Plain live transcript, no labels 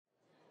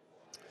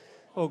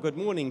Well, good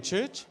morning,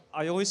 church.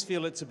 I always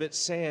feel it's a bit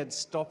sad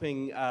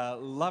stopping a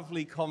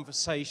lovely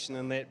conversation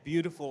and that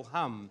beautiful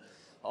hum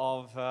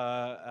of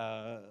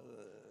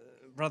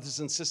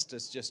brothers and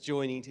sisters just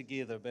joining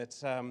together. But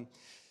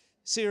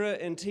Sarah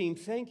and team,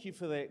 thank you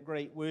for that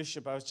great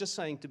worship. I was just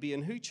saying to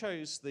Ben, who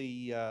chose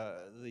the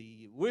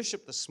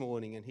worship this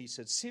morning? And he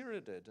said,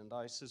 Sarah did. And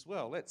I says,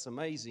 well, that's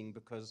amazing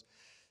because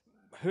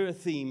her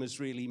theme is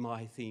really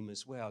my theme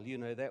as well. You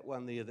know, that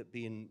one there that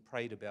Ben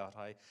prayed about,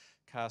 I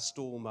cast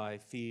all my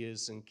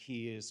fears and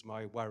cares,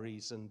 my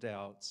worries and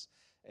doubts,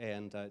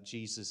 and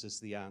Jesus is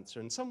the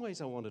answer. In some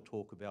ways, I want to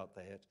talk about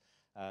that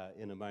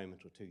in a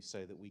moment or two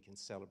so that we can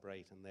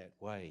celebrate in that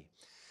way.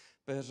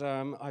 But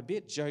I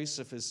bet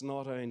Joseph is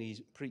not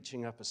only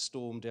preaching up a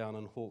storm down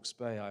in Hawke's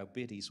Bay, I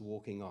bet he's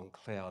walking on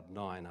cloud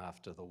 9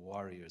 after the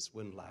Warriors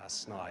win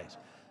last night.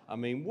 I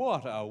mean,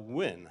 what a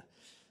win.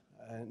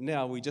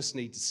 Now we just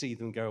need to see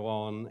them go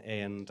on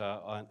and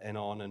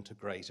on into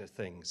greater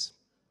things.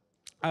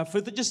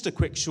 Just a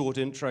quick short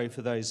intro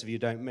for those of you who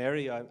don't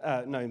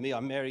know me,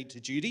 I'm married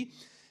to Judy,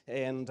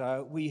 and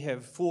we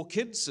have 4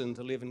 kids and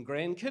 11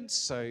 grandkids,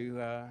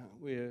 so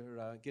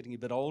we're getting a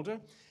bit older.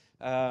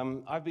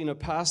 I've been a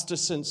pastor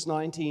since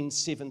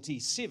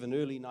 1977,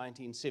 early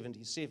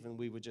 1977.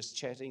 We were just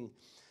chatting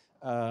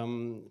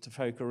to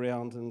folk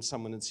around, and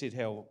someone had said,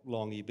 how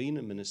long have you been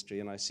in ministry?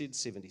 And I said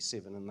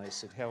 77, and they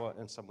said,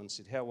 and someone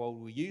said, how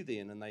old were you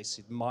then? And they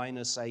said,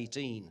 minus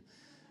 18.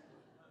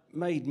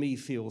 Made me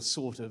feel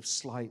sort of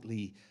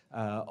slightly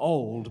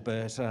old,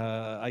 but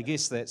I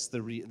guess that's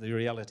the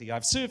reality.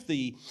 I've served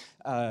the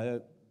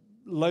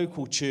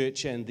local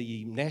church and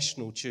the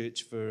national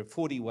church for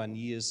 41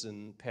 years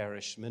in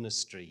parish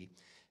ministry,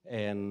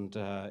 and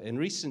in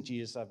recent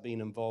years I've been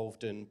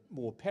involved in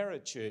more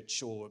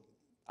parachurch or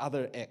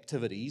other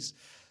activities,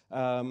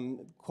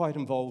 quite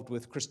involved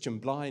with Christian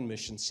Blind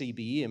Mission,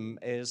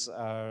 CBM, as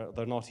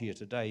they're not here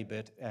today,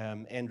 but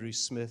Andrew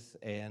Smith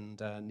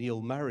and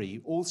Neil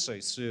Murray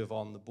also serve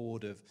on the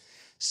board of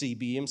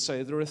CBM.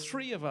 So there are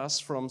 3 of us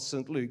from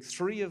St. Luke.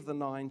 3 of the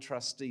 9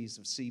 trustees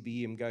of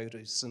CBM go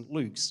to St.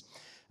 Luke's.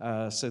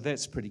 So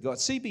that's pretty good.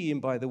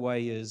 CBM, by the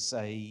way, is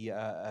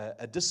a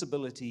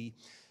disability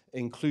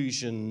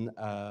inclusion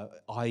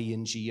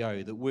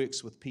INGO that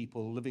works with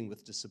people living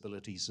with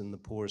disabilities in the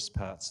poorest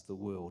parts of the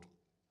world.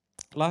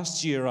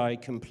 Last year I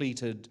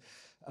completed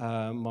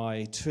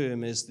my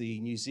term as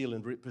the New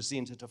Zealand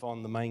representative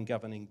on the main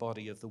governing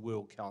body of the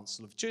World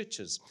Council of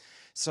Churches.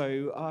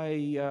 So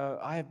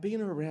I have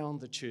been around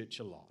the church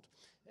a lot.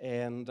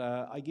 And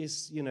I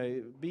guess, you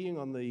know, being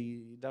on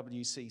the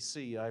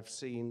WCC, I've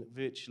seen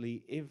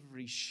virtually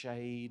every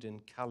shade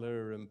and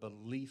colour and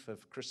belief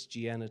of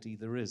Christianity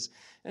there is.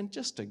 And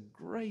just a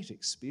great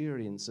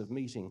experience of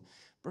meeting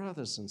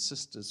brothers and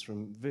sisters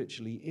from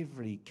virtually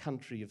every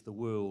country of the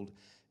world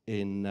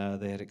in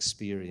that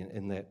experience,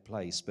 in that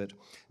place. But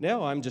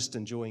now I'm just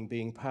enjoying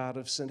being part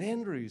of St.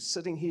 Andrews,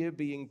 sitting here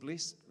being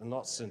blessed,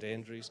 not St.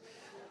 Andrews,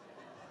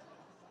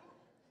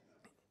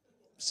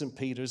 St.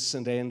 Peter's,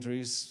 St.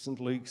 Andrews, St.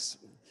 Luke's.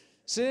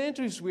 St.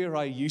 Andrews where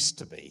I used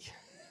to be.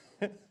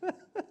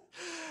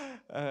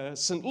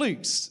 St.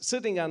 Luke's,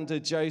 sitting under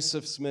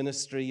Joseph's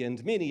ministry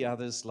and many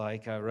others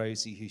like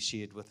Rosie who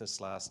shared with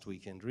us last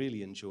weekend,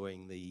 really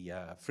enjoying the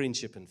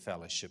friendship and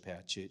fellowship,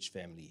 our church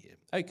family here.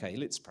 Okay,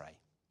 let's pray.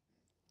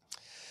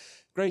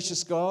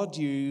 Gracious God,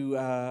 you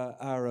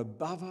are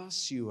above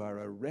us, you are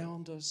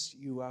around us,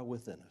 you are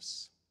within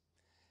us.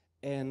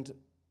 And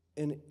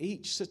in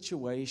each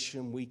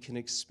situation, we can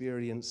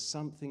experience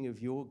something of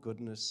your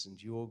goodness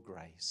and your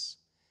grace,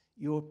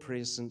 your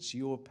presence,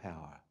 your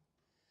power.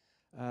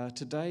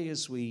 Today,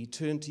 as we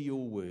turn to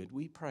your word,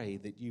 we pray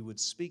that you would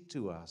speak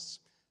to us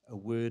a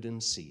word in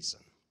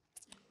season.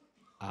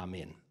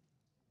 Amen.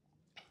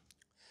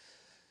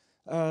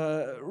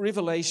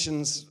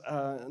 Revelation's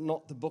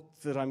not the book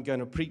that I'm going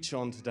to preach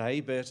on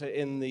today, but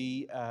in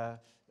the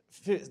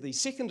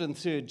 2nd and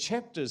 3rd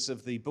chapters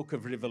of the book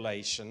of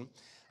Revelation,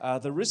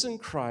 the risen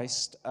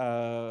Christ,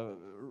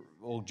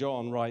 or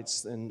John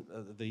writes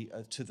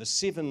to the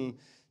 7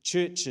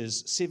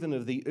 churches, 7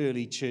 of the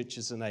early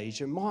churches in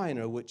Asia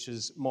Minor, which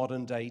is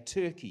modern-day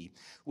Turkey,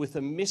 with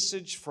a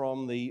message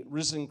from the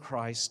risen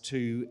Christ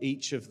to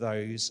each of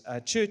those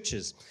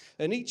churches.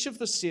 And each of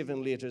the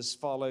 7 letters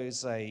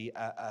follows a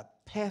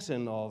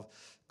pattern of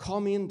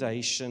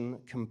commendation,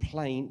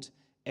 complaint,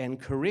 and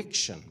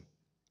correction.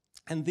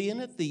 And then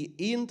at the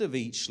end of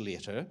each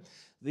letter,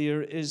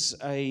 there is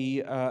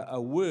a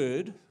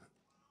word.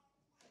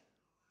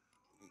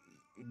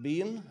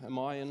 Ben, am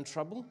I in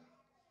trouble?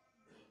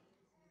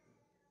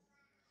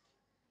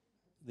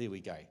 There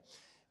we go.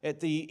 At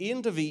the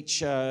end of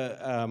each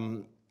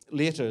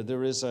letter,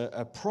 there is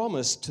a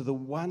promise to the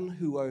one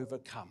who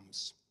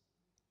overcomes.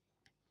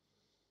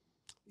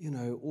 You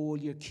know, all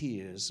your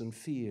cares and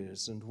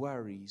fears and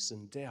worries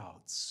and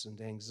doubts and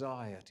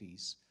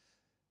anxieties,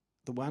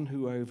 the one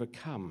who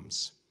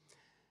overcomes.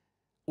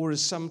 Or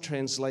as some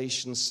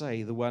translations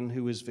say, the one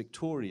who is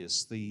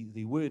victorious.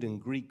 The word in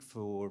Greek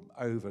for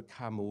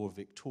overcome or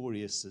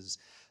victorious is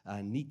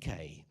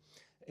Nike.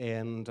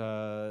 And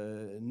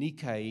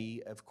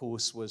Nike, of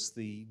course, was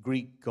the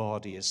Greek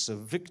goddess of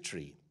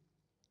victory.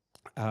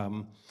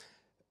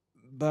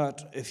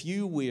 But if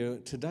you were,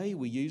 today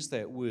we use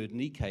that word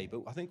Nike,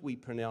 but I think we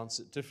pronounce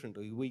it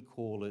differently. We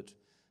call it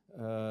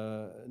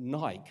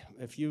Nike.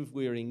 If you're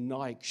wearing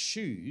Nike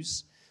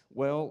shoes,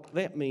 well,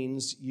 that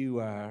means you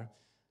are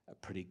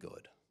pretty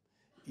good.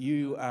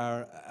 You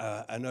are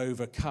an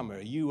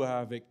overcomer. You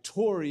are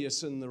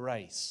victorious in the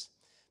race.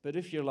 But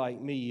if you're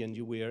like me and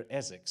you wear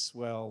Asics,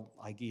 well,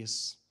 I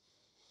guess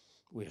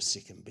we're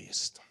second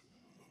best.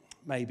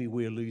 Maybe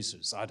we're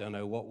losers. I don't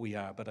know what we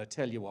are, but I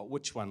tell you what,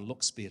 which one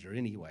looks better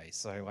anyway,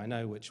 so I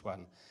know which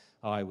one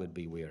I would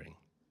be wearing.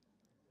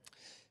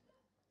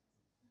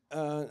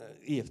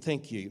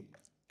 Thank you.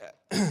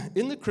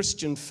 In the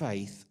Christian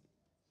faith,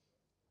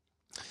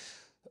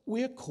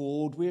 we're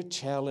called, we're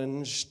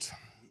challenged,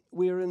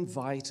 we're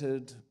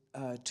invited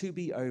to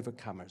be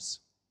overcomers.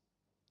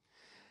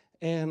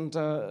 And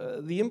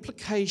the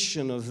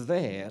implication of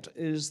that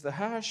is the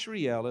harsh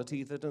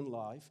reality that in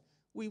life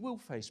we will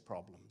face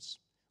problems.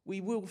 We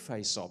will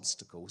face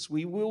obstacles.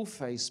 We will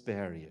face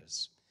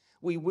barriers.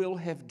 We will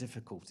have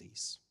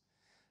difficulties.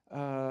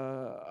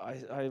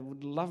 I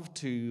would love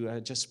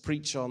to just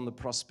preach on the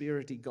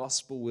prosperity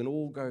gospel when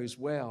all goes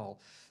well,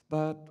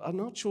 but I'm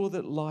not sure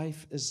that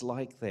life is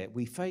like that.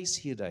 We face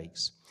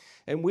headaches.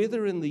 And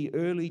whether in the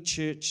early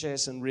church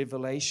as in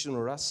Revelation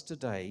or us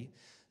today,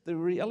 the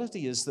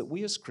reality is that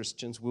we as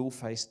Christians will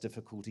face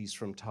difficulties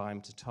from time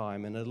to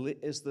time. And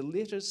as the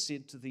letter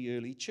said to the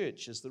early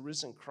church, as the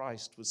risen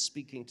Christ was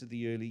speaking to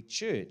the early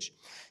church,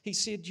 he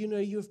said, you know,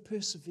 you have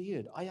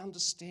persevered. I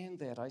understand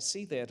that. I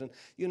see that. And,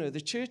 you know, the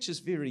church is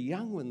very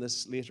young when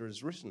this letter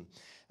is written,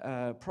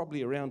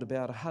 probably around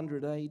about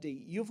 100 AD.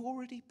 You've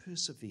already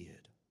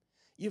persevered.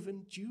 You've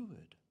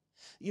endured.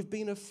 You've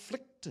been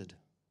afflicted.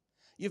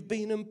 You've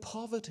been in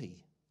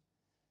poverty.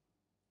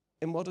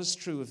 And what is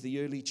true of the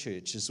early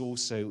church is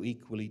also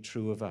equally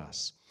true of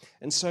us.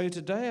 And so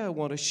today I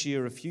want to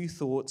share a few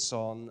thoughts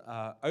on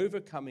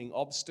overcoming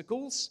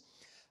obstacles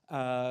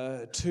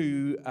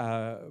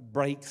to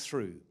break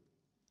through.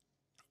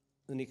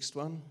 The next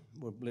one,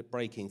 we're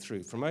breaking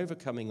through, from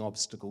overcoming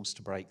obstacles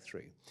to break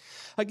through.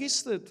 I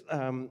guess that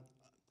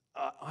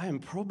I am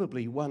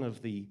probably one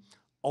of the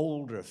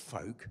older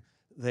folk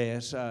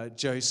that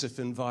Joseph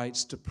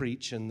invites to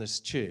preach in this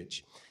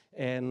church.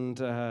 And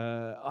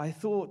I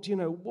thought, you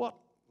know, what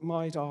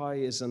might I,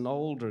 as an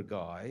older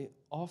guy,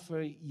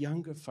 offer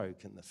younger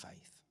folk in the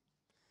faith?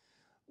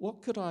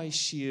 What could I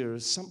share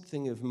as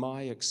something of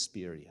my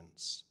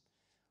experience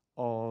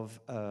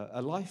of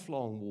a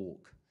lifelong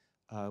walk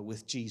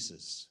with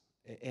Jesus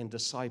and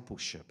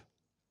discipleship?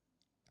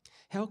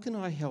 How can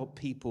I help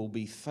people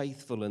be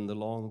faithful in the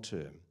long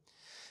term?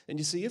 And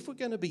you see, if we're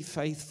going to be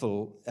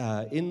faithful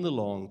in the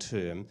long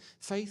term,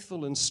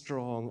 faithful and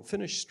strong,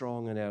 finish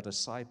strong in our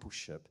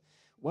discipleship,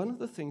 one of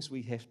the things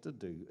we have to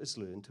do is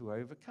learn to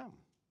overcome.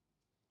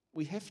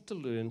 We have to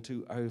learn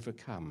to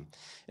overcome.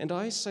 And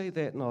I say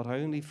that not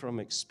only from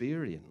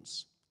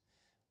experience,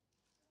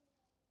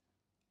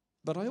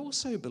 but I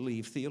also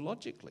believe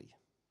theologically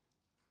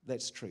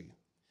that's true.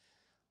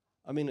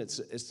 I mean,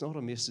 it's not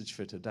a message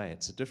for today,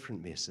 it's a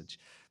different message.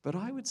 But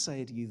I would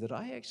say to you that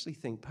I actually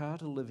think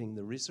part of living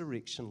the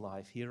resurrection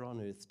life here on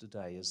earth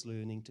today is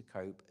learning to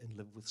cope and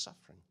live with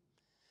suffering.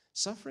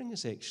 Suffering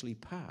is actually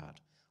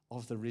part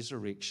of the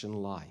resurrection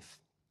life.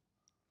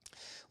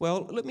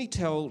 Well, let me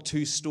tell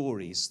two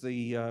stories.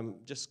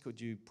 Just could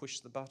you push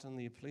the button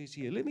there, please?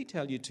 Yeah, let me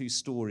tell you two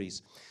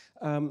stories.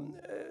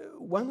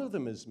 One of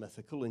them is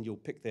mythical, and you'll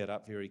pick that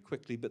up very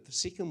quickly, but the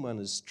second one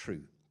is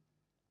true.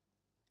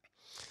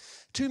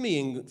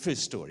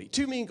 First story,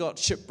 two men got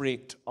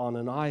shipwrecked on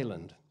an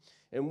island,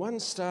 and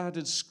one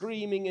started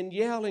screaming and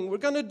yelling, "We're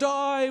going to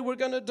die, we're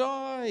going to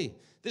die.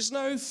 There's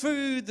no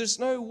food, there's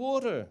no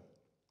water."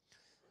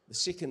 The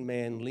second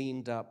man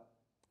leaned up,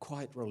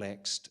 quite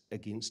relaxed,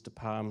 against a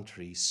palm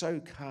tree, so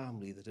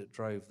calmly that it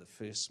drove the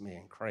first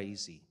man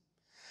crazy.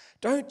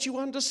 "Don't you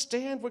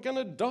understand? We're going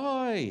to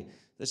die,"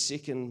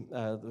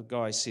 the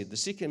guy said. The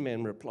second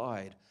man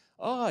replied,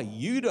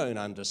 "You don't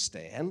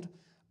understand.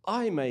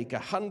 I make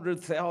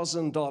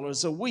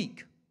 $100,000 a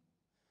week."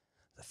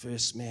 The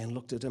first man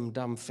looked at him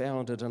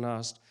dumbfounded and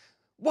asked,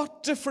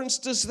 "What difference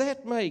does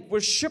that make?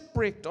 We're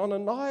shipwrecked on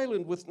an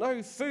island with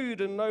no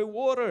food and no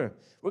water.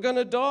 We're going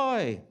to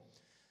die."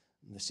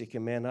 And the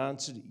second man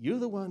answered, "You're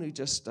the one who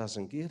just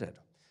doesn't get it.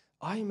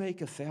 I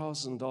make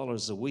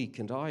 $1,000 a week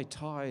and I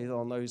tithe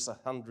on those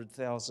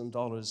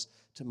 $100,000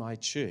 to my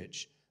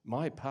church.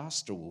 My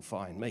pastor will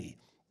find me."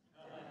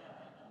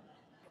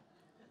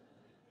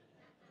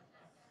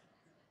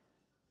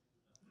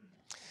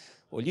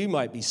 Well, you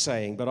might be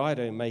saying, "But I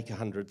don't make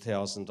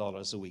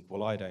 $100,000 a week."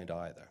 Well, I don't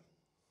either.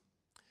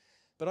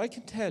 But I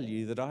can tell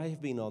you that I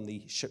have been on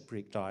the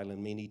shipwrecked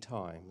island many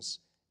times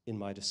in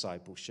my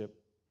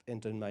discipleship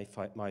and in my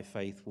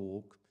faith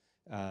walk.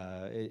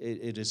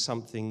 It is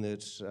something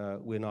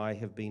that when I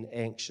have been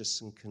anxious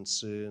and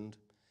concerned,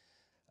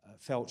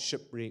 felt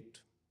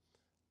shipwrecked,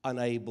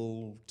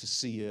 unable to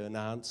see an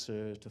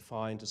answer, to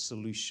find a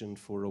solution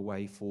for a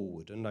way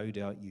forward, and no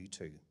doubt you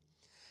too.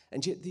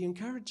 And yet the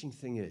encouraging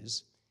thing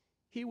is,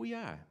 here we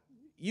are,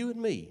 you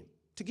and me,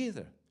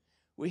 together.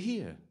 We're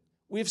here.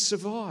 We've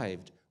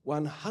survived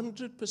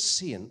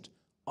 100%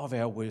 of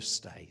our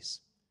worst days,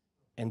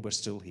 and we're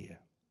still here.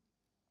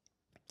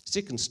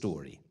 Second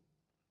story.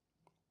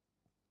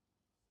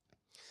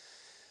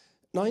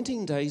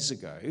 19 days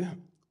ago,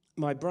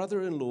 my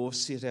brother-in-law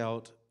set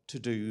out to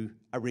do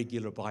a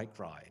regular bike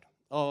ride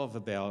of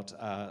about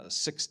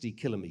 60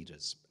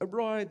 kilometres, a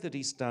ride that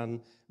he's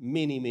done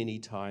many, many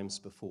times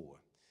before.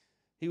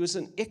 He was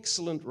an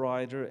excellent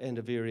rider and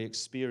a very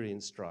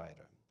experienced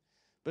rider.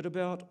 But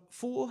about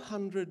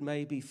 400,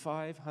 maybe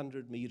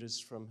 500 metres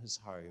from his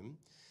home,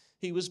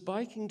 he was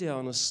biking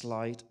down a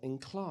slight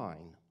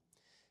incline.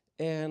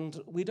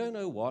 And we don't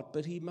know what,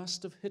 but he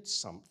must have hit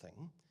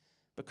something,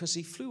 because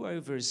he flew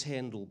over his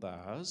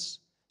handlebars,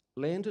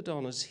 landed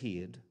on his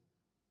head,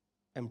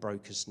 and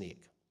broke his neck.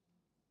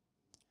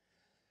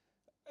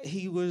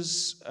 He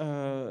was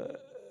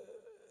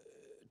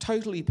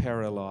totally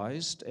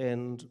paralyzed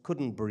and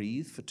couldn't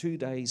breathe. For 2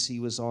 days he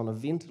was on a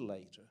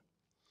ventilator.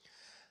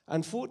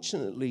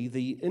 Unfortunately,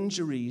 the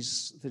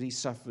injuries that he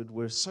suffered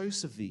were so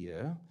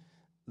severe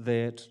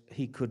that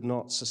he could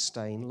not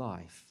sustain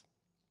life.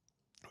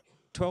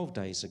 12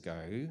 days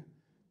ago,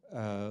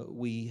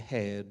 we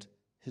had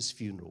his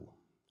funeral.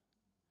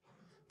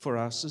 For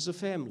us as a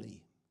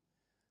family,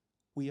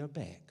 we are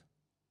back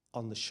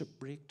on the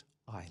shipwrecked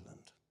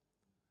island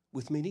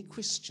with many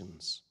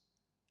questions,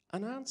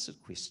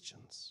 unanswered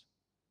questions.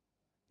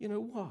 You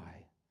know,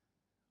 why?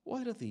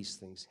 Why do these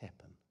things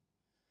happen?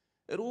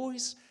 It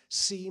always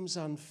seems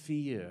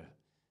unfair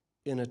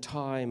in a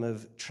time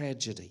of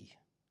tragedy.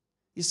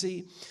 You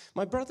see,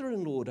 my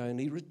brother-in-law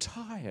only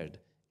retired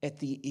at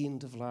the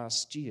end of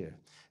last year,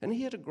 and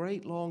he had a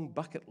great long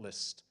bucket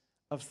list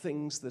of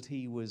things that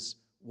he was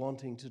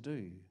wanting to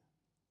do.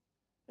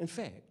 In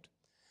fact,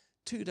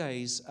 2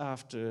 days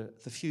after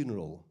the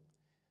funeral,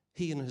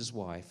 he and his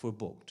wife were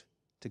booked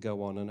to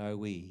go on an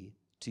OE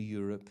to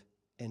Europe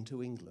and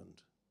to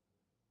England.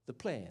 The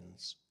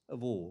plans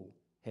of all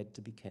had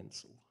to be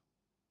cancelled.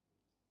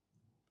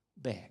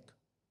 Back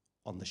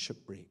on the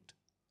shipwrecked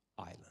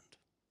island.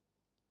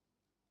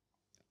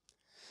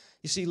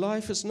 You see,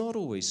 life is not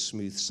always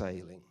smooth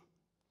sailing.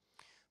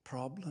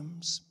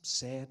 Problems,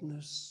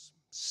 sadness,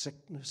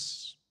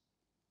 sickness,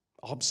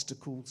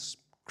 obstacles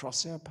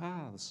cross our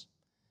paths.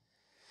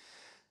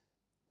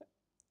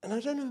 And I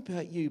don't know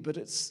about you, but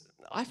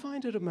I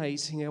find it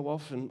amazing how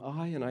often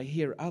I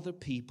hear other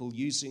people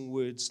using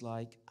words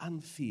like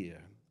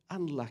unfair,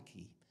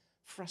 unlucky,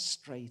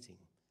 frustrating,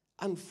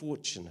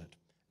 unfortunate,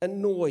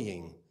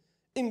 annoying,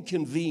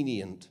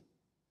 inconvenient.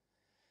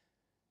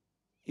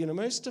 You know,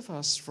 most of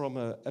us from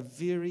a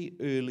very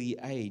early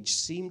age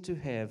seem to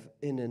have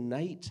an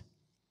innate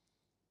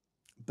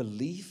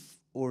belief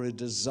or a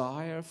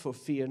desire for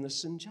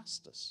fairness and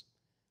justice.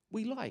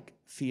 We like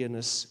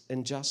fairness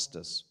and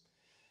justice.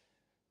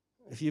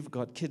 If you've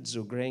got kids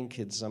or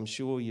grandkids, I'm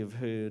sure you've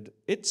heard,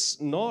 "It's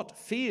not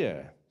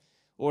fair,"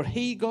 or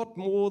 "he got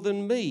more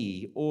than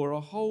me," or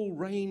a whole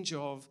range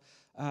of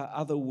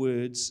other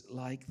words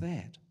like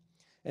that.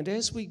 And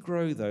as we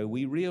grow, though,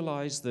 we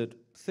realize that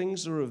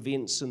things or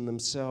events in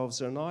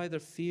themselves are neither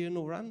fair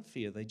nor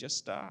unfair. They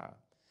just are.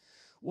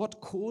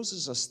 What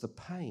causes us the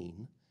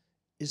pain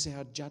is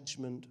our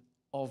judgment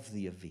of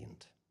the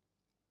event.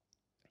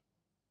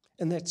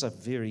 And that's a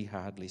very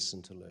hard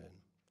lesson to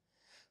learn,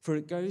 for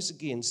it goes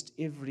against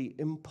every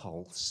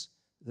impulse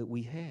that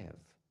we have.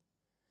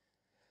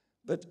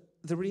 But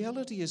the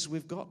reality is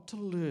we've got to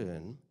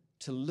learn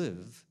to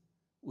live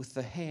with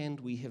the hand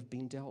we have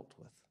been dealt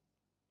with.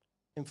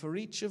 And for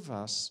each of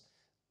us,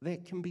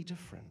 that can be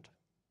different.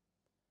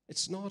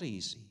 It's not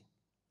easy.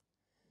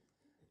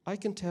 I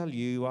can tell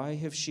you I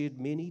have shed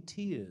many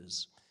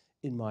tears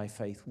in my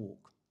faith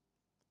walk.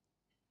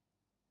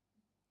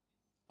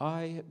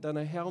 I don't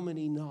know how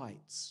many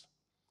nights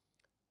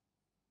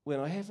when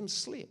I haven't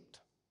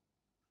slept,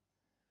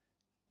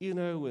 you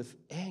know, with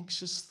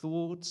anxious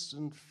thoughts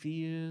and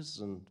fears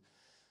and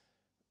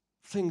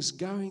things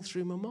going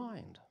through my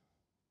mind.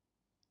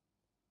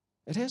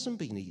 It hasn't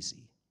been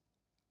easy.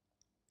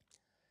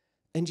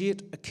 And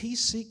yet, a key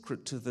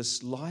secret to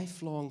this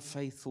lifelong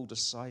faithful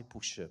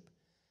discipleship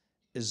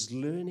is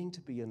learning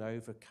to be an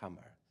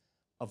overcomer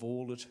of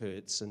all that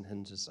hurts and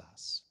hinders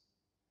us.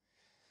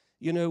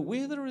 You know,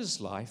 where there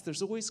is life,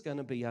 there's always going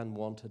to be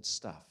unwanted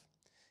stuff.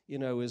 You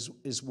know,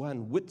 as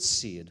one wit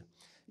said,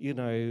 you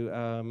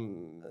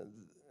know,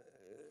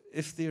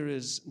 if there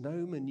is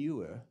no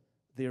manure,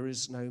 there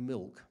is no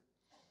milk.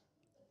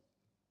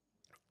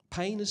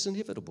 Pain is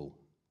inevitable,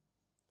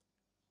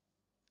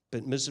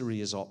 but misery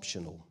is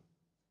optional.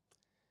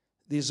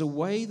 There's a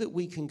way that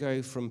we can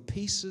go from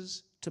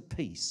pieces to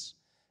peace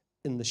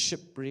in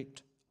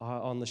the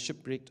on the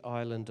shipwrecked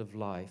island of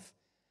life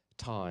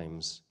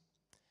times.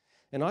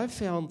 And I've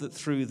found that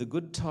through the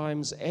good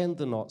times and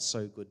the not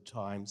so good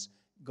times,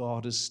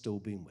 God has still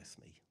been with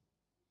me.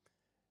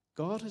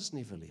 God has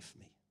never left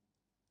me.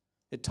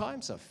 At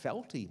times I've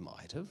felt he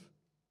might have.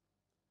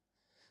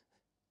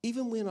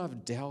 Even when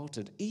I've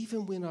doubted,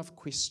 even when I've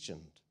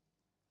questioned.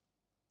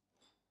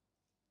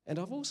 And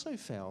I've also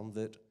found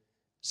that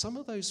some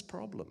of those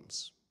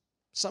problems,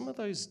 some of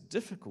those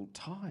difficult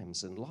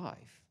times in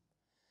life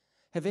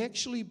have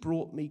actually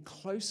brought me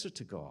closer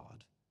to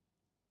God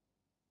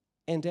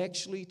and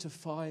actually to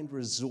find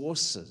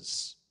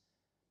resources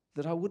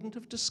that I wouldn't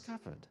have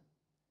discovered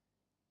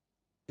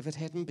if it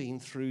hadn't been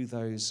through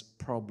those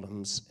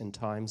problems in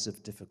times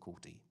of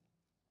difficulty.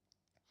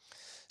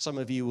 Some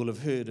of you will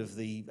have heard of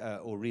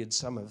or read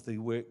some of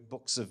the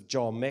books of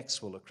John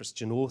Maxwell, a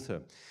Christian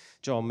author.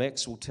 John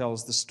Maxwell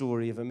tells the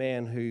story of a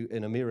man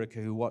in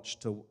America who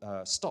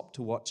stopped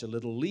to watch a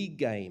little league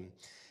game.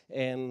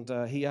 And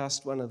he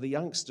asked one of the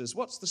youngsters,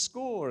 "What's the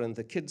score?" And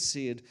the kid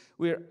said,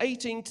 "We're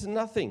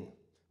 18-0.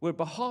 We're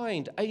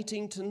behind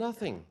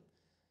 18-0.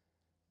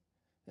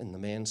 And the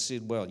man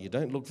said, "Well, you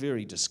don't look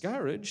very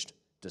discouraged."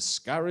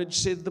 "Discouraged,"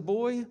 said the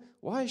boy.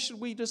 "Why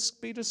should we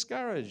be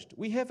discouraged?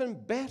 We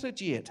haven't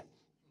batted yet."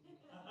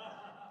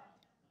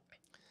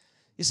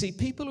 You see,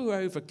 people who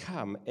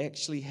overcome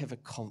actually have a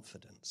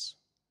confidence,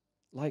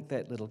 like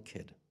that little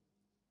kid.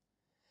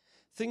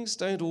 Things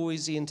don't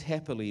always end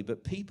happily,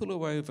 but people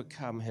who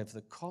overcome have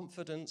the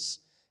confidence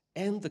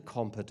and the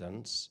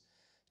competence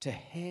to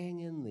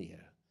hang in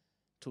there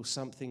till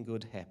something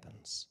good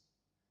happens.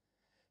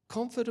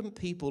 Confident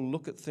people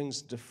look at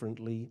things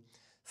differently,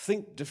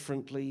 think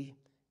differently,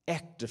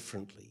 act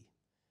differently,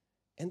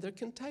 and they're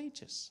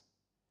contagious.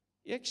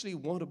 You actually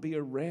want to be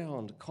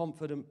around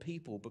confident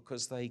people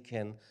because they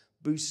can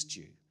boost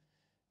you.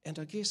 And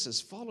I guess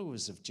as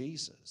followers of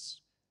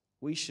Jesus,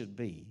 we should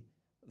be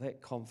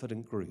that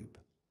confident group.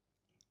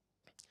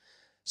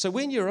 So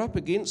when you're up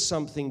against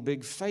something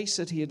big, face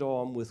it head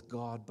on with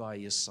God by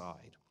your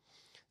side.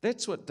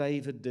 That's what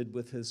David did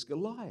with his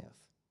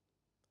Goliath.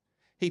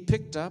 He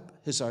picked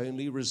up his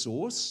only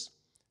resource,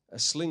 a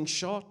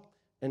slingshot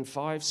and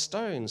 5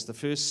 stones. The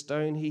first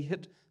stone he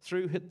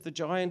hit the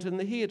giant in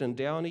the head, and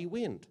down he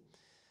went.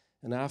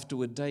 And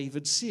afterward,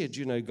 David said,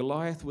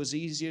 Goliath was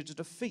easier to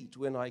defeat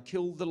when I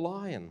killed the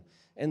lion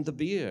and the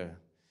bear.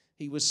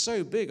 He was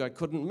so big I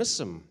couldn't miss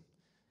him.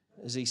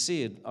 As he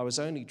said, I was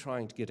only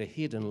trying to get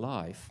ahead in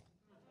life.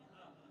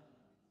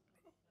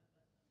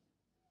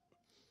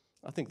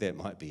 I think that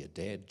might be a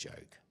dad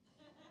joke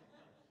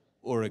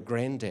or a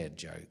granddad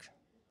joke.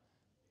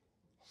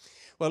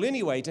 Well,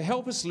 anyway, to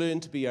help us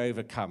learn to be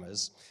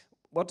overcomers,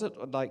 what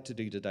I'd like to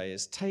do today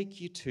is take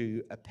you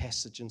to a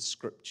passage in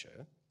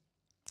Scripture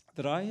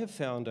that I have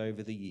found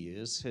over the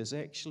years has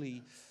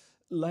actually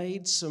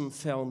laid some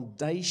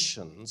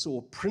foundations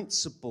or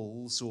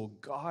principles or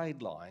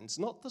guidelines,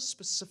 not the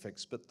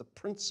specifics, but the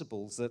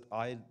principles that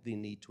I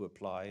then need to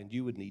apply and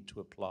you would need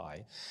to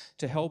apply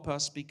to help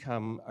us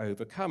become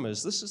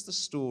overcomers. This is the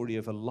story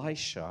of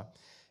Elisha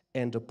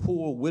and a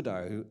poor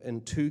widow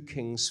in 2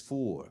 Kings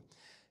 4.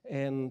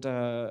 And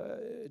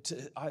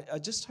I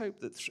just hope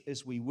that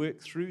as we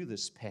work through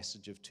this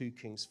passage of 2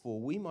 Kings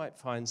 4, we might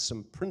find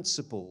some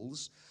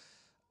principles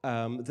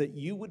that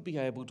you would be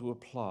able to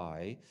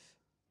apply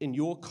in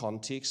your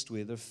context,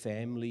 whether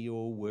family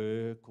or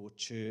work or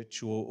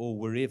church or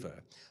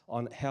wherever,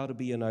 on how to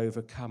be an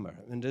overcomer.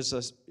 And as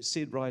I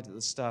said right at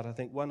the start, I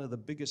think one of the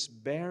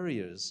biggest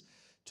barriers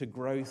to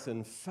growth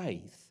in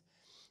faith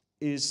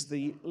is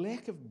the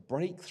lack of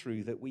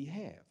breakthrough that we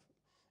have.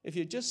 If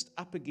you're just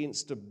up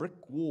against a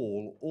brick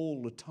wall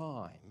all the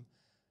time,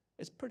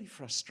 it's pretty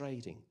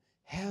frustrating.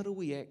 How do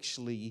we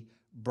actually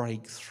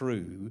break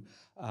through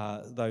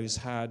those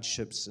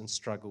hardships and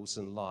struggles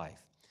in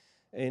life?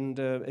 And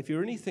if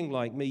you're anything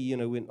like me,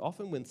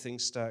 often when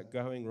things start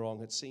going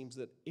wrong, it seems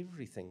that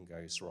everything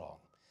goes wrong.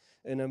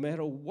 And no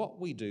matter what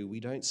we do,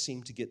 we don't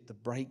seem to get the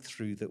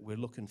breakthrough that we're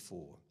looking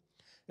for.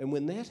 And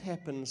when that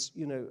happens,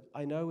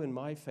 I know in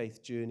my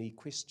faith journey,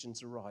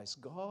 questions arise.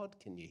 God,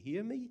 can you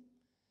hear me?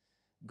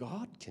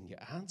 God, can you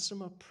answer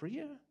my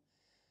prayer?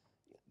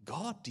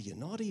 God, do you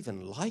not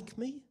even like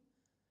me?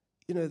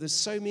 There's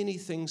so many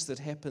things that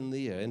happen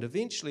there. And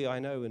eventually I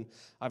know, and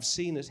I've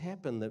seen it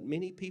happen, that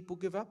many people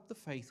give up the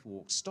faith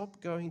walk,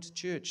 stop going to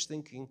church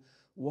thinking,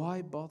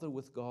 why bother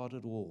with God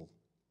at all?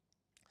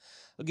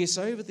 I guess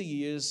over the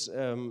years,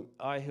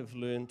 I have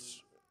learned,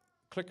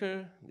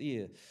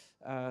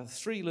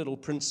 3 little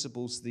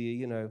principles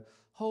there,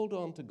 hold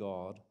on to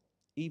God,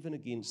 even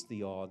against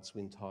the odds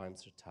when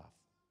times are tough,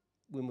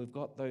 when we've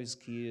got those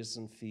cares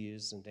and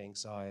fears and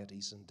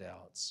anxieties and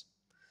doubts.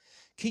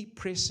 Keep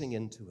pressing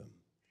into Him,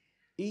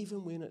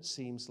 even when it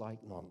seems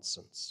like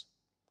nonsense.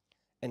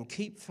 And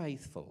keep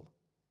faithful,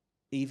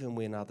 even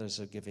when others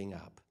are giving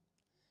up.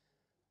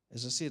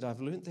 As I said,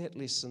 I've learned that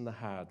lesson the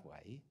hard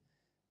way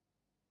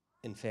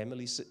in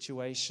family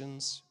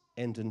situations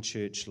and in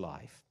church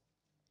life.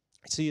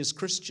 See, as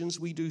Christians,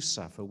 we do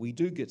suffer, we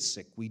do get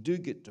sick, we do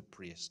get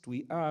depressed,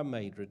 we are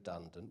made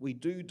redundant, we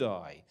do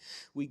die,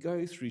 we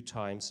go through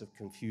times of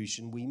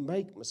confusion, we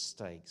make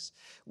mistakes,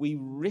 we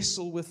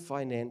wrestle with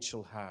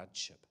financial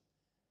hardship.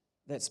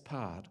 That's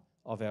part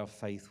of our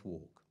faith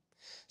walk.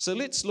 So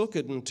let's look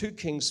at in 2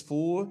 Kings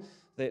 4,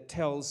 that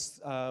tells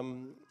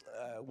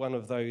one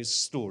of those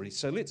stories.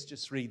 So let's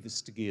just read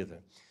this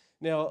together.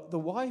 Now, the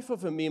wife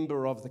of a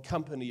member of the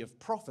company of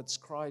prophets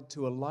cried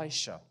to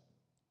Elisha,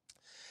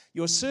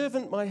 "Your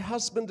servant, my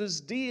husband,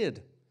 is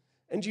dead,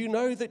 and you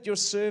know that your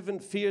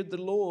servant feared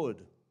the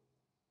Lord.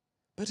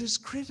 But his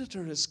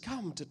creditor has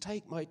come to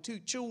take my 2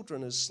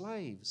 children as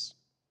slaves."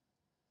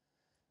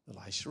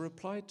 Elisha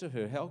replied to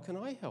her, "How can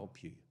I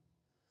help you?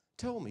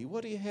 Tell me,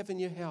 what do you have in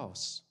your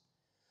house?"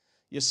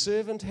 "Your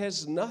servant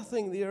has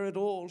nothing there at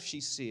all," she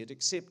said,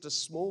 "except a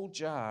small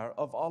jar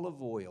of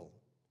olive oil."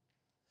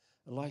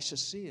 Elisha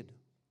said,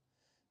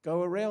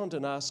 "Go around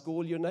and ask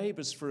all your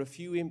neighbors for a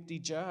few empty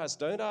jars.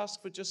 Don't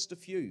ask for just a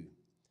few.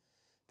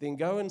 Then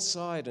go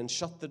inside and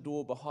shut the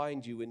door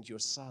behind you and your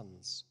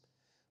sons.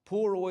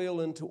 Pour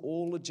oil into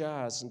all the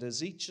jars, and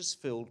as each is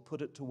filled,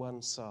 put it to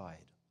one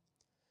side."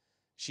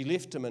 She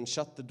left him and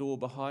shut the door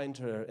behind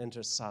her and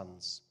her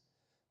sons.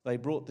 They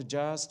brought the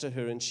jars to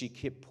her, and she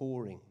kept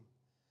pouring.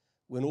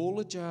 When all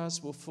the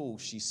jars were full,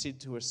 she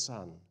said to her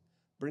son,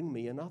 "Bring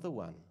me another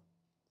one."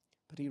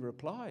 But he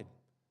replied,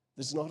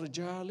 "There's not a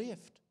jar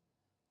left."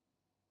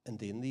 And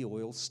then the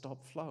oil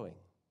stopped flowing.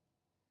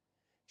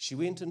 She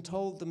went and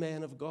told the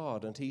man of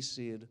God, and he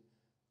said,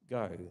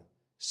 "Go,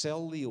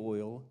 sell the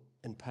oil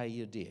and pay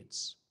your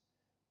debts.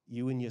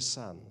 You and your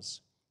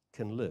sons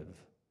can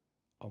live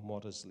on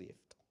what is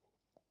left."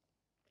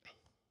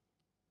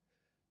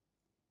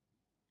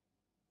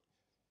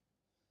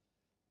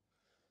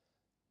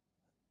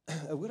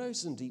 A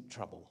widow's in deep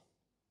trouble.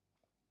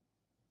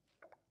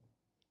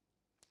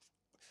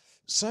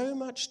 So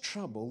much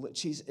trouble that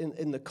she's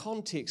in the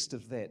context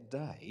of that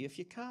day, if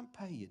you can't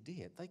pay your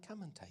debt, they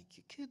come and take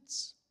your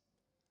kids.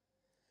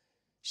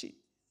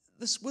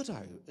 This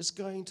widow is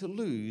going to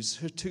lose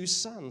her 2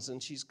 sons,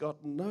 and she's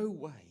got no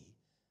way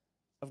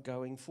of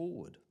going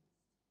forward.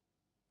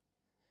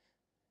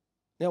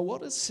 Now,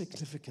 what is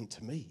significant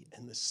to me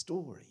in this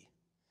story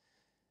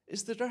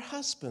is that her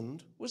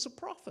husband was a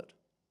prophet.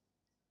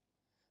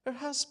 Her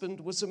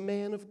husband was a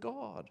man of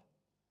God.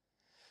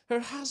 Her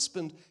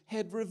husband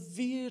had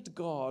revered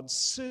God,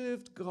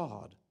 served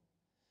God,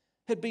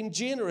 had been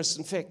generous.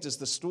 In fact, as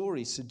the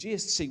story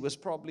suggests, he was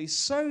probably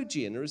so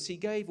generous he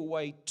gave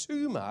away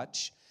too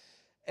much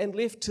and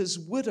left his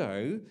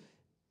widow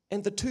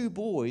and the 2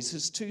 boys,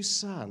 his 2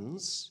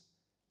 sons,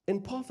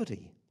 in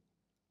poverty.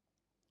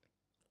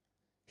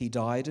 He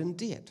died in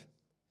debt.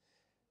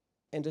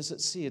 And as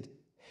it said,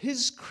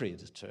 his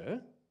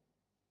creditor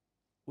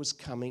was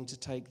coming to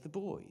take the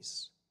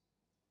boys.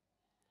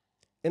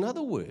 In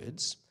other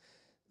words,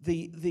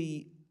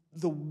 the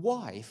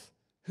wife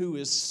who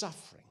is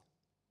suffering,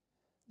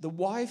 the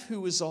wife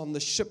who is on the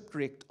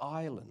shipwrecked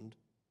island,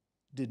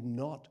 did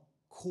not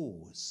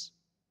cause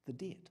the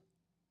debt.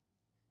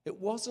 It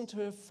wasn't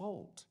her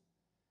fault.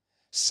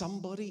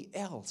 Somebody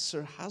else,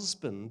 her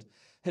husband,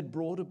 had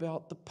brought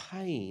about the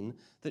pain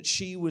that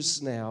she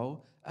was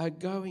now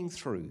going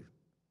through.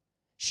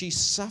 She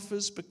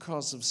suffers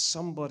because of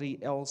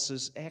somebody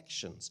else's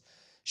actions.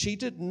 She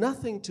did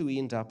nothing to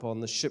end up on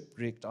the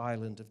shipwrecked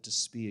island of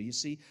despair. You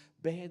see,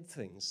 bad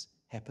things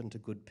happen to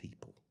good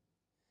people.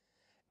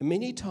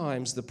 Many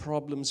times the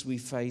problems we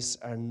face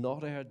are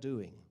not our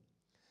doing.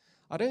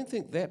 I don't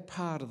think that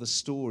part of the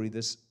story,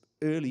 this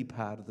early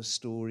part of the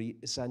story,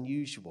 is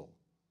unusual.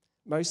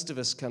 Most of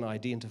us can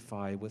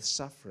identify with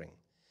suffering.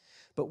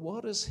 But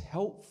what is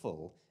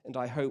helpful, and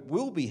I hope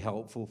will be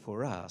helpful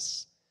for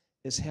us,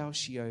 is how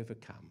she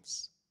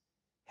overcomes.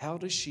 How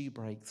does she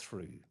break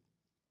through?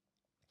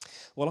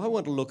 Well, I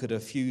want to look at a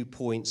few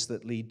points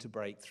that lead to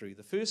breakthrough.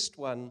 The first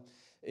one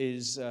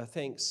is,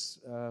 thanks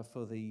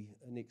for the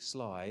next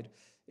slide,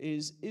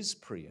 is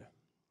prayer.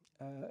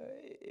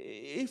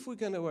 If we're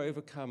going to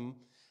overcome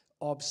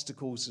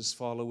obstacles as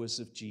followers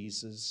of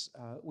Jesus,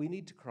 we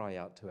need to cry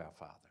out to our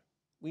Father.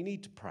 We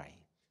need to pray.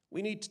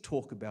 We need to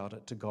talk about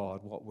it to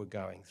God, what we're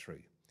going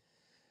through.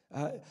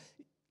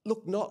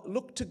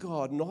 Look to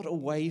God, not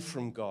away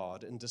from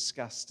God in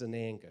disgust and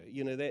anger.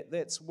 You know,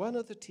 that's one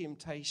of the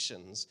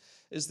temptations,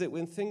 is that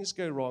when things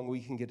go wrong,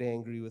 we can get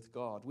angry with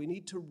God. We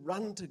need to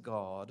run to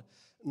God,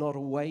 not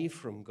away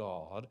from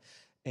God,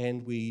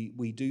 and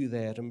we do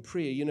that in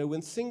prayer. You know,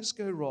 when things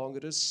go wrong,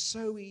 it is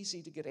so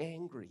easy to get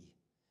angry,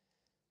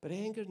 but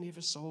anger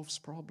never solves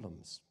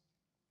problems.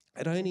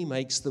 It only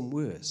makes them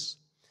worse.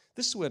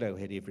 This widow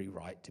had every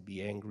right to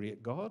be angry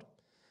at God,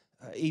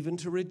 even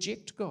to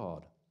reject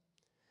God.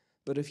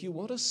 But if you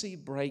want to see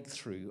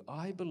breakthrough,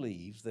 I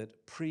believe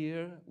that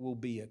prayer will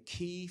be a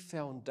key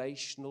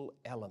foundational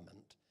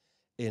element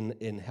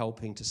in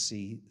helping to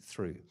see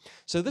through.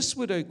 So this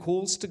widow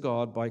calls to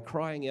God by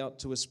crying out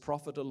to his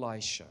prophet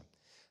Elisha.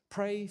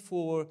 Pray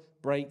for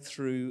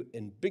breakthrough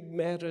in big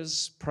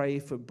matters. Pray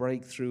for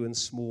breakthrough in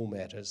small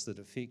matters that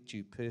affect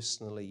you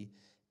personally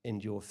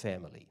and your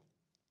family.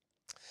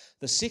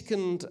 The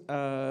second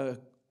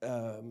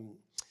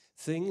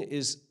thing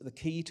is the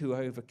key to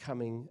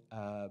overcoming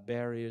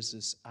barriers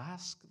is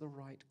ask the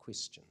right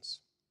questions.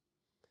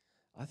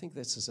 I think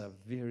this is a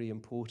very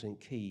important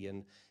key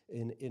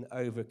in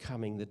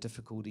overcoming the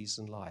difficulties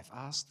in life.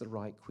 Ask the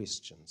right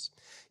questions.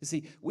 You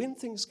see, when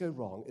things go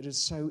wrong, it is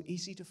so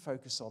easy to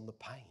focus on the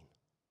pain.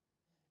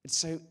 It's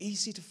so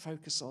easy to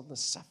focus on the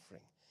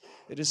suffering.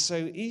 It is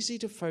so easy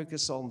to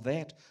focus on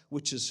that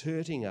which is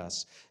hurting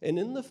us. And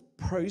in the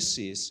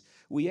process,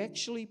 we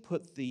actually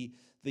put the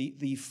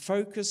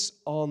focus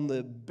on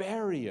the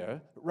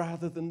barrier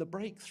rather than the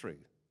breakthrough.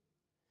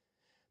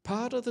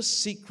 Part of the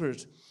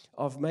secret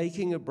of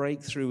making a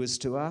breakthrough is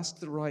to ask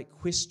the right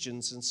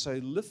questions and so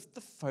lift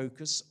the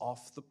focus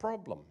off the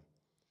problem.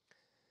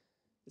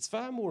 It's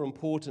far more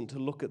important to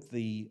look at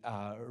the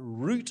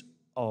root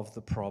of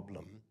the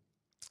problem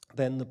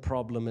than the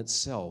problem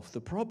itself.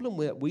 The problem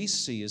that we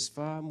see is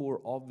far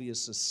more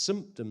obvious a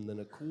symptom than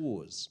a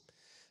cause.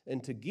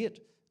 And to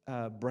get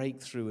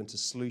breakthrough into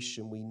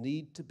solution, we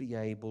need to be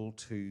able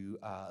to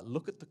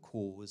look at the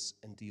cause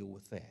and deal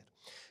with that.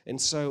 And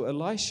so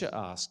Elisha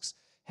asks,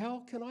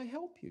 how can I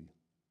help you?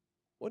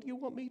 What do you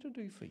want me to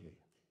do for you?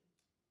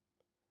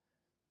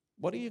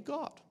 What do you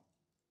got?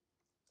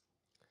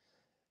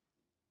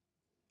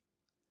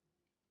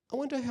 I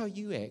wonder how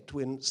you act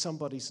when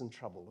somebody's in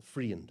trouble, a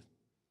friend,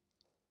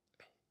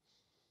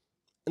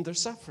 and they're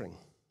suffering.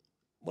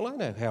 Well, I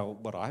know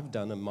what I've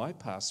done in my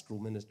pastoral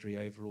ministry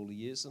over all the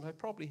years, and I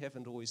probably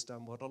haven't always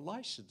done what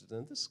Elisha did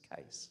in this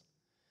case.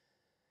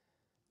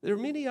 There are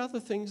many other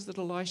things that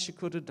Elisha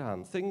could have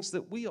done, things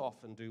that we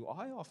often do,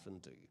 I often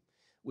do,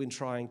 when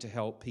trying to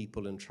help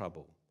people in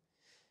trouble.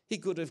 He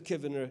could have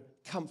given her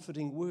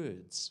comforting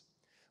words,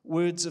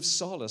 words of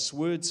solace,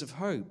 words of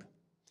hope.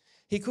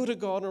 He could have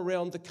gone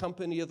around the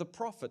company of the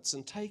prophets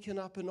and taken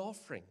up an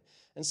offering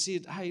and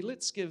said, hey,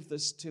 let's give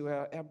this to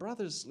our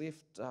brother's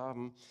left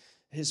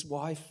his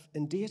wife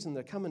in debt and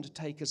they're coming to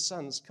take his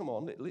sons. Come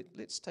on,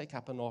 let's take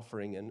up an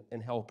offering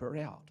and help her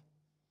out.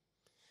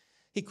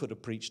 He could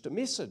have preached a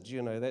message.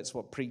 That's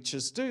what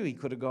preachers do. He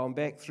could have gone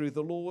back through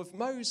the law of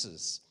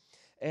Moses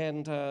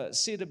and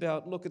said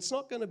about, look, it's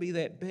not going to be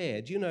that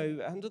bad.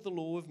 Under the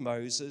law of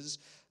Moses,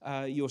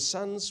 your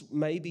sons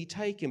may be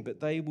taken, but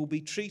they will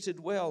be treated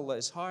well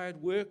as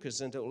hired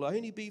workers, and it will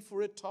only be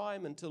for a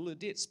time until the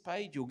debt's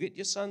paid. You'll get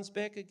your sons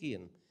back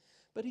again.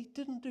 But he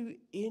didn't do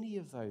any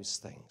of those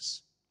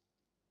things.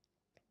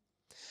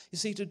 You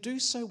see, to do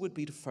so would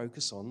be to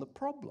focus on the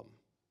problem.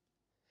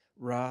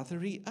 Rather,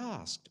 he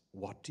asked,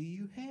 what do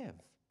you have?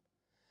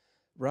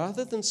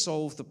 Rather than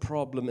solve the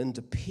problem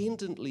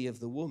independently of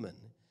the woman,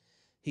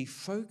 he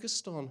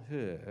focused on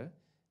her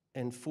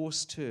and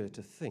forced her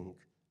to think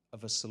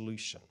of a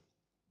solution.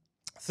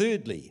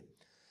 Thirdly,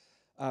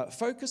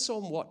 focus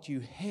on what you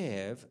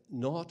have,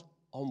 not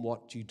on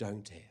what you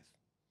don't have.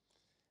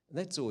 And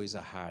that's always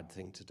a hard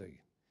thing to do.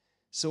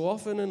 So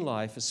often in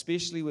life,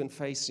 especially when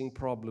facing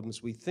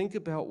problems, we think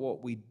about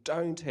what we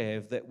don't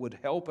have that would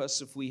help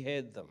us if we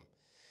had them.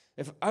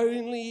 If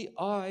only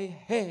I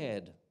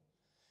had.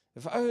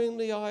 If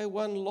only I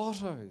won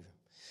lotto.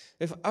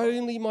 If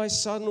only my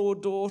son or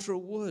daughter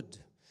would.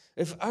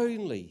 If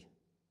only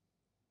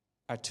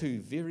are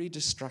two very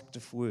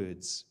destructive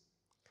words.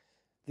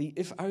 The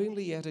if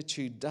only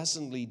attitude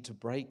doesn't lead to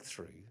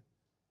breakthrough.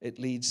 It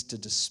leads to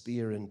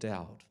despair and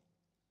doubt.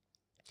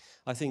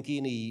 I think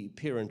any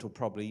parent, or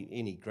probably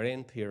any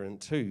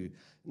grandparent too,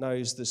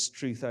 knows this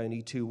truth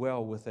only too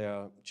well with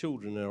our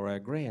children or our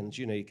grands.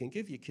 You can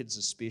give your kids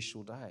a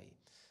special day.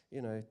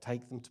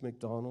 Take them to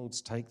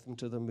McDonald's, take them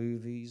to the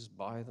movies,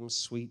 buy them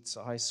sweets,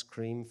 ice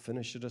cream,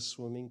 finish at a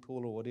swimming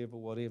pool or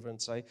whatever, and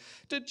say,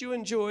 did you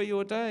enjoy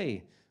your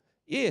day?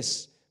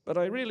 Yes, but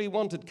I really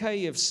wanted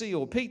KFC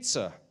or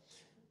pizza.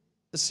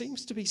 There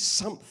seems to be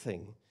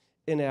something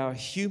in our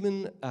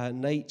human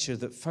nature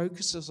that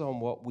focuses on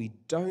what we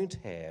don't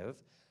have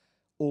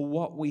or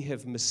what we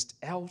have missed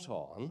out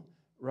on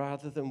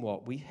rather than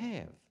what we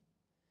have.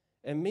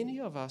 And many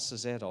of us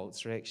as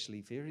adults are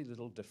actually very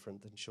little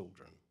different than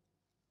children.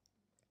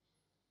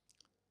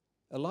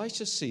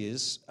 Elisha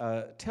says,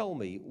 tell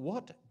me,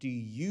 what do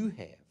you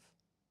have?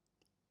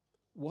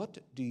 What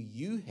do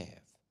you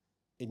have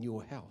in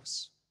your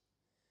house?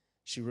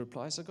 She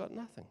replies, I got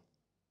nothing.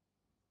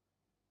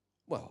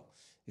 Well,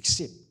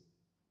 except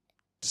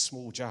a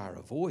small jar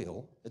of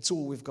oil. It's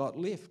all we've got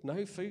left.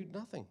 No food,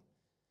 nothing.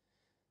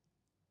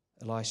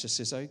 Elisha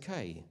says,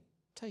 okay,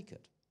 take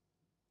it,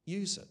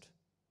 use it,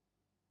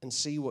 and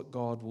see what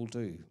God will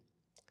do.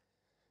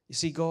 You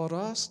see, God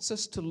asks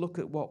us to look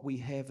at what we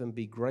have and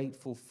be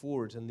grateful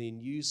for it and then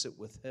use it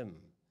with Him.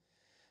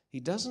 He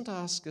doesn't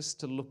ask us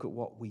to look at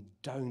what we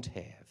don't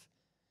have.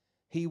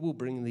 He will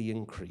bring the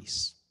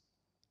increase.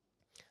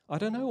 I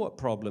don't know what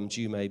problems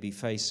you may be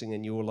facing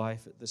in your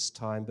life at this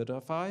time, but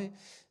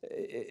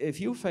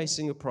if you're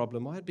facing a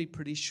problem, I'd be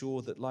pretty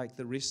sure that like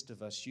the rest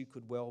of us, you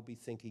could well be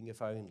thinking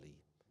if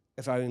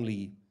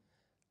only,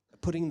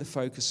 putting the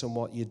focus on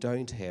what you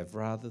don't have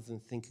rather than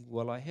thinking,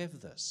 well, I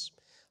have this,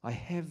 I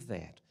have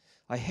that,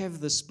 I have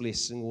this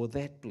blessing or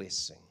that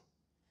blessing.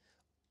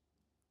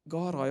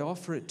 God, I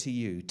offer it to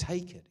you.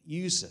 Take it,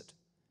 use it.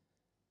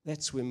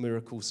 That's when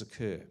miracles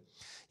occur.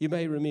 You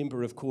may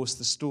remember, of course,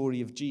 the story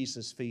of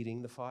Jesus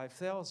feeding the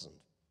 5,000.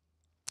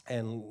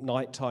 And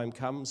nighttime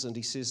comes and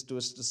he says to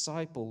his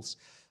disciples,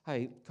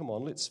 hey, come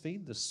on, let's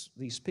feed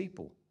these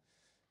people.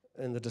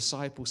 And the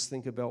disciples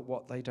think about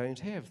what they don't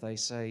have. They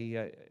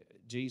say,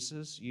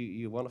 Jesus,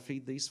 you want to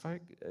feed these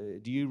folk?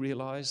 Do you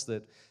realize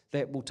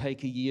that will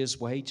take a year's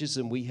wages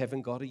and we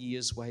haven't got a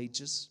year's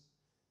wages?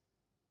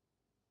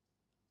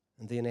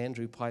 And then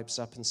Andrew pipes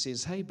up and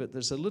says, hey, but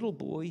there's a little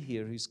boy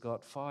here who's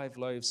got 5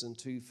 loaves and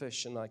 2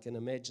 fish. And I can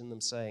imagine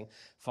them saying,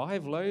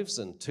 5 loaves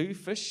and 2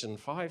 fish and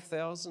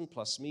 5,000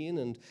 plus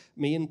men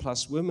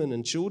plus women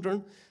and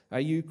children. Are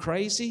you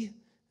crazy?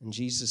 And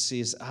Jesus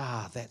says,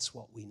 that's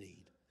what we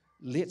need.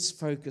 Let's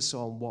focus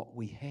on what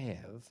we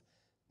have,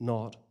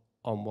 not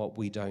on what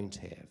we don't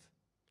have.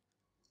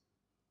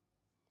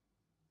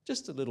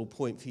 Just a little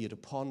point for you to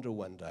ponder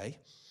one day.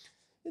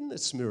 In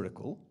this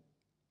miracle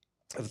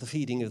of the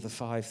feeding of the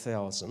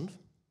 5,000,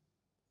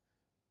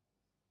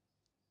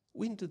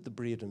 when did the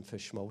bread and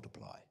fish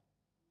multiply?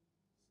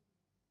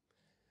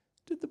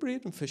 Did the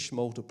bread and fish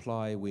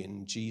multiply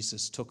when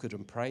Jesus took it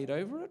and prayed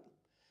over it?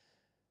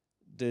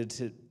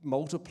 Did it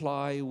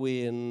multiply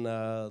when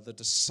the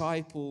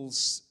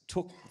disciples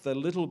took the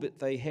little bit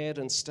they had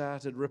and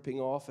started ripping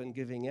off and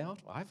giving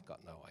out? I've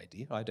got no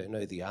idea. I don't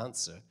know the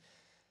answer.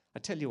 I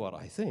tell you what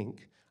I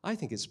think. I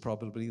think it's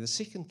probably the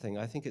second thing.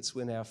 I think it's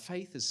when our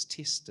faith is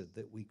tested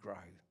that we grow.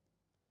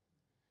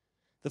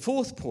 The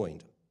fourth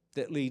point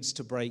that leads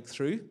to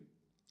breakthrough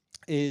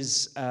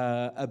is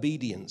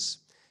obedience.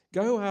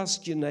 Go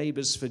ask your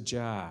neighbors for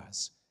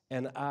jars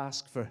and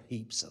ask for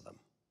heaps of them,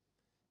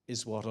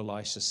 is what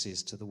Elisha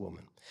says to the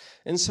woman.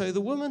 And so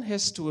the woman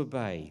has to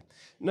obey,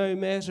 no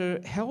matter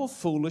how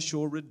foolish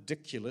or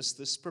ridiculous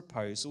this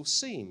proposal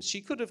seems.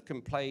 She could have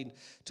complained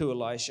to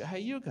Elisha, hey,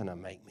 you're going to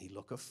make me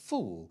look a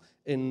fool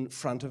in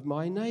front of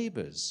my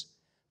neighbors.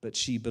 But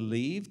she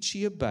believed,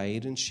 she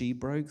obeyed, and she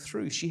broke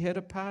through. She had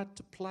a part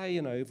to play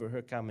in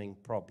overcoming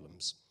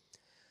problems.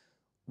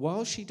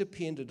 While she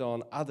depended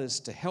on others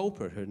to help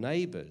her, her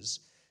neighbors,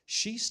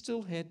 she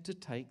still had to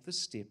take the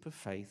step of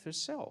faith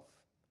herself.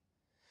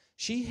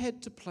 She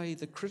had to play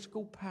the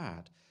critical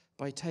part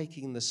by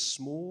taking the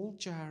small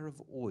jar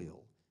of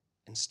oil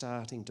and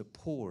starting to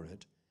pour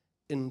it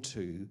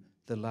into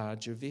the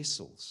larger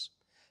vessels.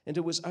 And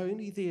it was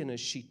only then as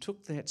she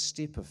took that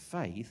step of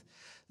faith,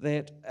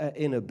 that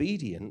in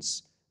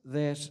obedience,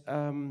 that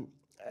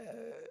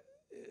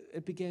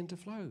it began to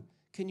flow.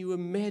 Can you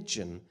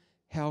imagine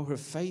how her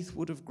faith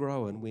would have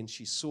grown when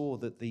she saw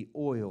that the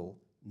oil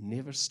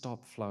never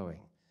stopped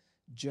flowing?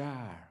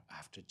 Jar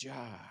after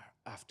jar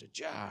after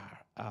jar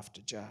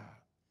after jar.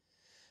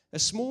 A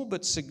small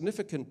but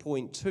significant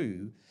point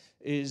too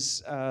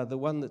is the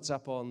one that's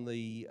up on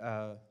the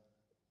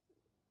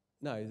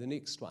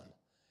next one.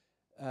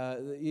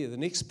 The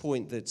next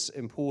point that's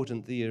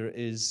important there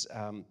is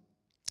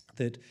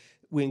that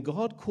when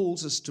God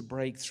calls us to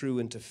break through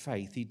into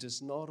faith, he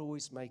does not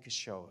always make a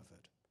show of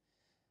it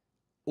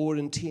or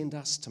intend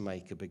us to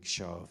make a big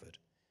show of it.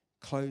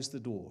 Close the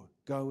door,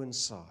 go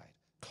inside,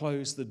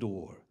 close the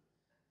door.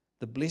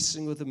 The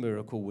blessing of the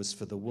miracle was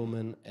for the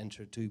woman and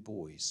her 2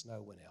 boys,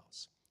 no one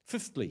else.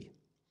 Fifthly,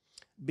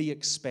 be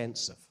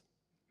expansive.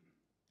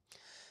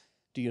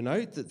 Do you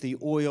note that the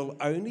oil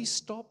only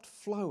stopped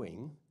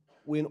flowing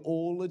when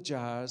all the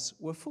jars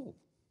were full?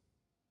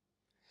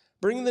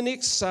 Bring the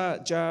next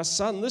jar,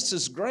 son. This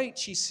is great,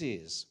 she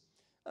says.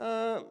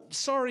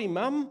 Sorry,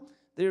 Mum,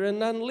 there are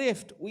none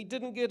left. We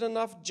didn't get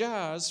enough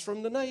jars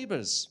from the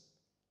neighbors.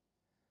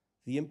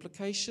 The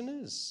implication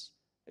is,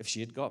 if she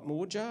had got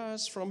more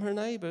jars from her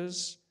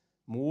neighbors,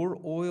 more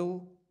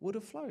oil would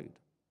have flowed.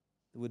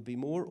 There would be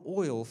more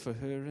oil for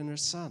her and her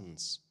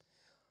sons.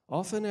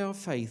 Often our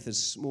faith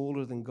is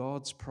smaller than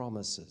God's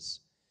promises.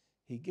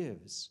 He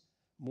gives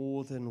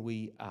more than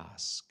we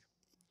ask.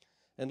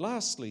 And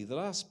lastly, the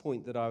last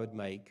point that I would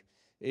make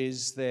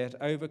is that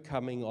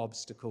overcoming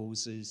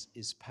obstacles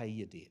is pay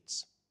your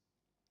debts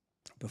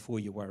before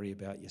you worry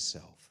about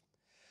yourself.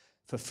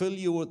 Fulfill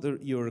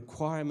your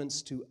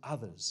requirements to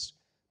others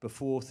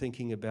before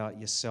thinking about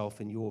yourself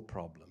and your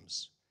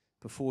problems.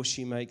 Before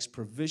she makes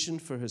provision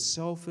for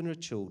herself and her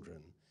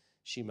children,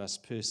 she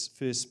must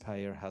first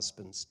pay her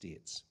husband's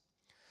debts.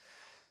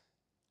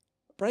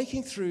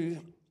 Breaking through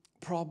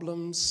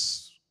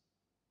problems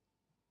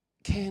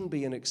can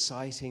be an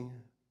exciting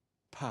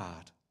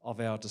part of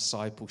our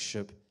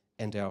discipleship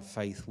and our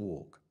faith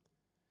walk.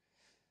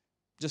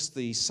 Just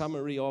the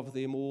summary of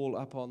them all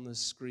up on the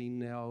screen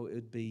now.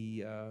 It'd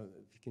be,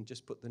 if you can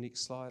just put the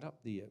next slide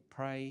up there.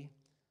 Pray,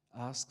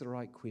 ask the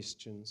right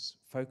questions,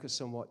 focus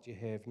on what you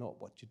have, not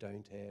what you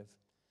don't have.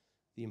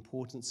 The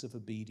importance of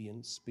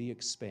obedience, be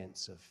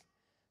expansive,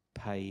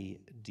 pay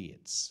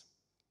debts.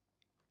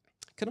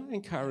 Can I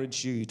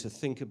encourage you to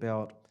think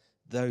about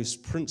those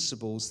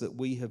principles that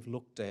we have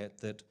looked at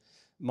that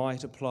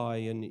might apply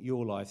in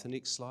your life? The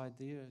next slide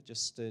there,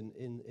 just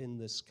in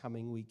this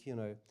coming week,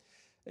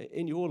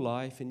 in your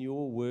life, in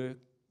your work,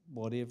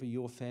 whatever,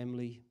 your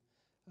family,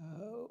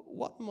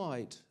 what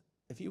might,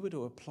 if you were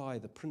to apply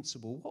the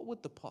principle, what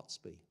would the pots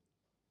be?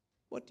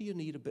 What do you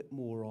need a bit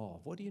more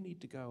of? What do you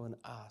need to go and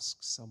ask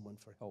someone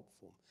for help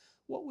for?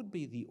 What would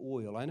be the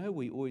oil? I know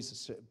we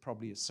always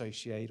probably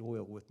associate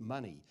oil with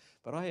money,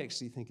 but I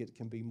actually think it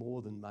can be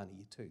more than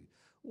money too.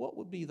 What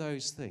would be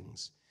those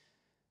things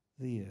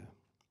there?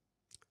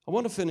 I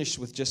want to finish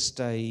with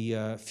just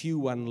a few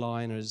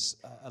one-liners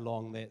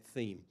along that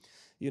theme.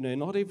 You know,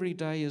 not every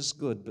day is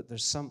good, but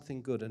there's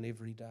something good in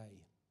every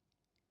day.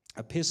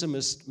 A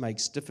pessimist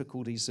makes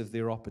difficulties of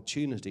their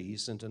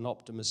opportunities, and an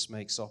optimist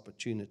makes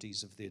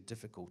opportunities of their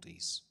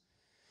difficulties.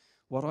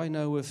 What I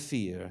know of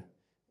fear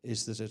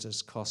is that it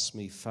has cost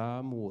me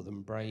far more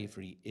than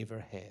bravery ever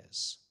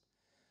has.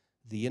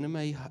 The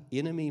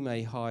enemy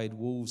may hide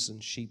wolves in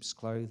sheep's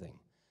clothing,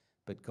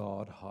 but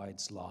God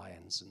hides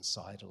lions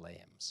inside of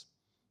lambs.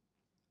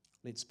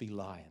 Let's be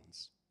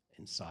lions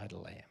inside of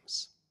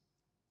lambs.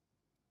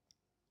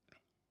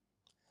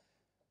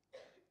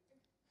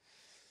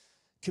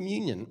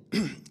 Communion.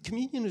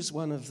 Communion is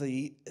one of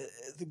the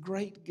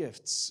great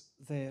gifts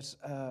that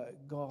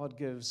God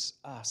gives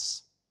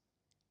us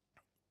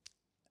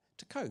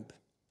to cope,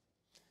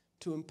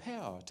 to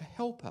empower, to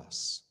help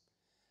us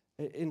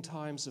in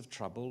times of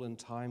trouble, in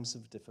times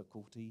of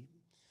difficulty,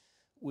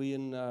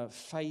 when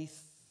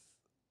faith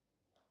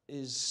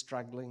is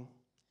struggling,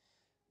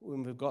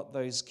 when we've got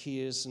those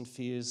cares and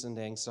fears and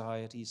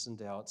anxieties and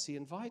doubts. He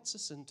invites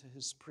us into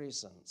his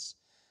presence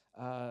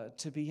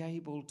to be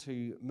able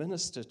to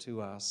minister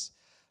to us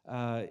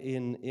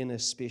in a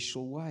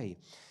special way.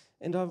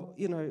 And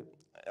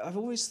I've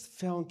always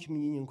found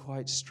communion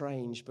quite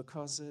strange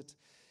because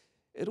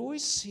it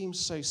always seems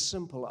so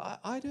simple.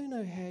 I don't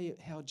know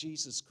how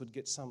Jesus could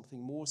get something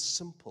more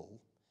simple,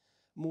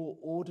 more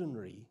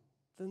ordinary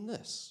than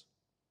this.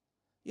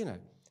 You know,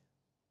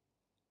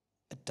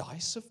 a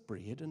dice of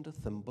bread and a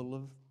thimble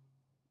of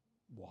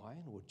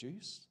wine or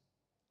juice.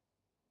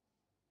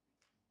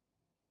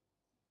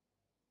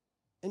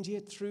 And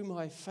yet through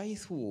my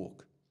faith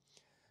walk,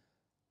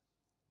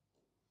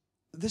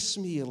 this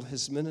meal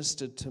has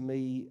ministered to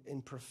me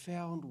in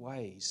profound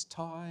ways,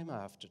 time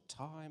after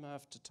time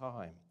after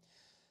time.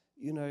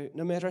 You know,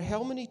 no matter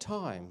how many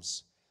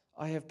times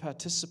I have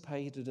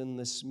participated in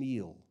this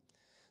meal,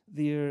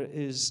 there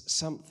is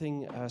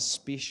something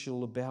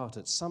special about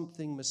it,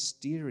 something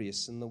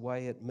mysterious in the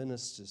way it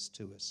ministers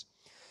to us.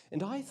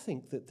 And I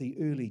think that the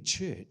early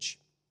church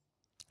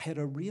had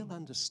a real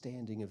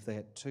understanding of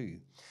that too.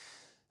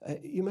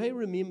 You may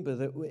remember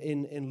that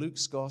in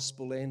Luke's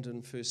Gospel and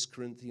in 1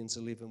 Corinthians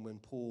 11, when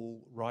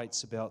Paul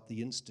writes about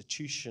the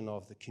institution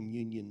of the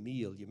communion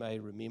meal, you may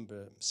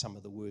remember some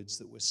of the words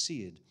that were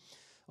said.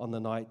 On the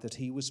night that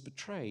he was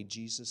betrayed,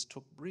 Jesus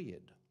took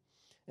bread,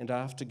 and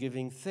after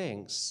giving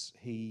thanks,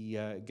 he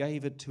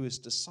gave it to his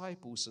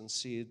disciples and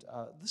said,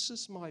 "This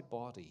is my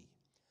body.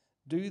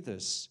 Do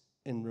this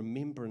in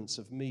remembrance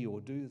of me," or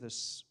 "Do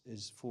this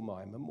is for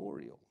my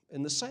memorial."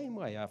 In the same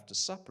way, after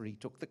supper, he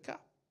took the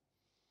cup.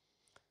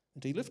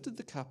 And he lifted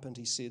the cup and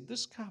he said,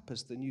 "This cup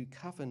is the new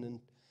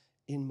covenant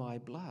in my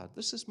blood.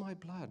 This is my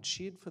blood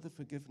shed for the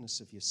forgiveness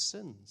of your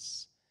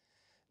sins.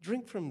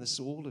 Drink from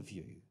this, all of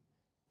you,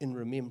 in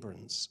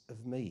remembrance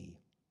of me."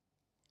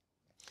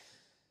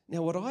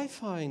 Now, what I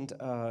find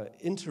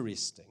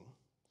interesting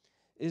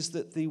is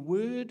that the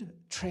word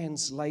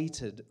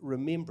translated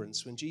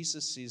remembrance, when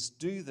Jesus says,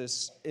 "Do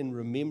this in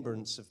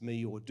remembrance of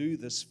me," or "Do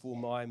this for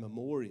my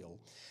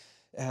memorial,"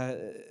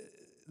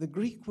 the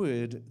Greek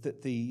word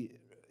that the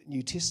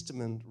New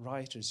Testament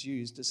writers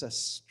used is a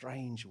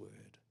strange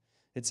word.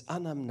 It's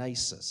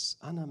anamnesis.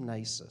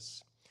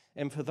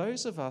 And for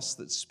those of us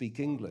that speak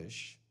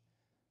English,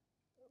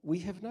 we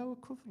have no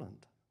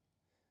equivalent.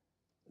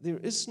 There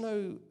is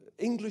no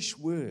English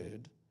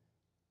word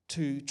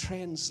to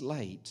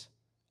translate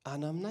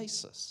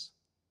anamnesis.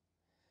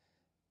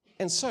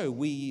 And so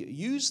we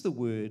use the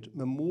word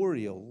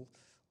memorial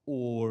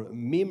or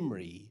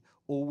memory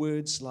or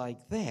words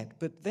like that,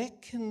 but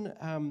that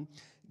can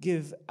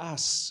give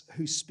us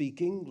who speak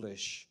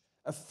English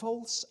a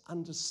false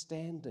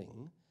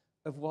understanding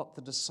of what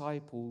the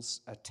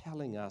disciples are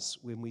telling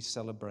us when we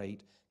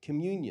celebrate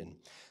communion.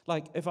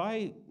 Like if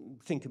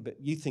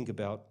you think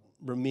about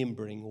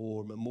remembering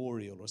or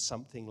memorial or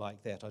something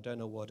like that, I don't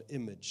know what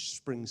image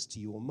springs to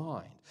your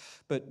mind,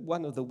 but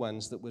one of the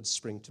ones that would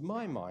spring to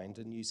my mind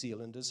in New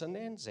Zealand is an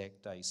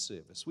Anzac Day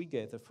service. We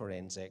gather for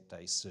Anzac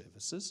Day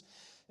services,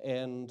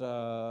 and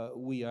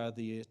we are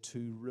there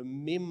to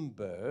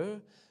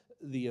remember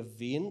the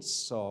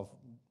events of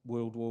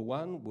World War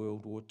I,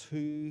 World War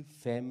II,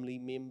 family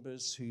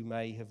members who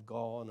may have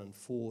gone and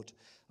fought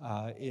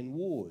in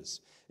wars.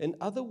 In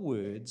other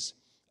words,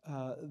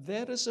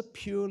 that is a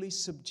purely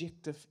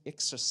subjective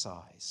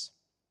exercise.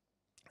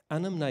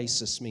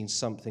 Anamnesis means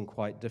something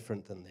quite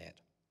different than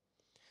that.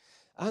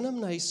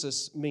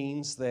 Anamnesis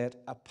means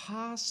that a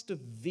past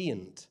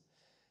event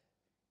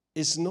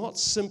is not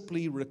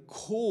simply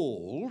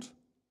recalled,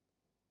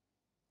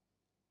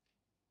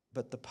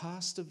 but the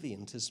past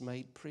event is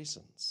made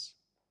present.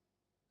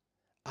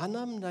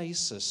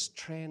 Anamnesis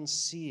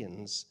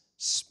transcends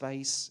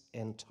space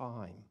and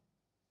time.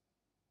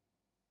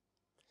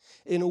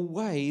 in a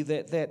way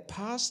that that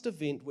past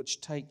event which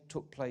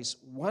took place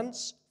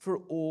once for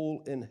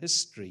all in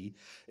history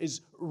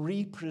is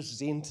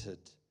represented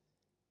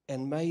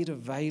and made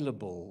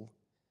available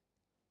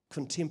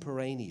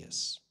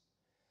contemporaneous.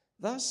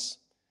 Thus,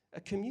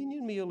 a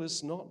communion meal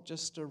is not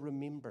just a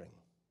remembering.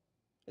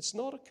 It's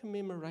not a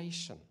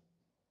commemoration.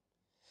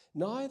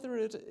 Neither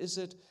is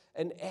it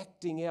an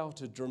acting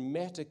out, a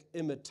dramatic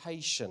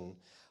imitation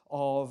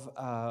of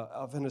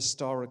an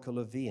historical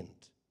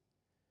event.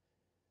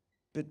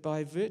 But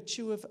by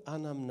virtue of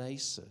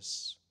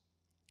anamnesis,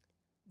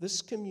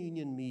 this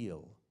communion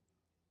meal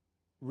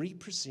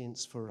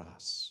represents for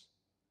us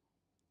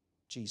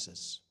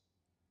Jesus,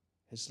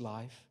 his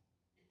life,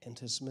 and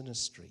his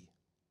ministry.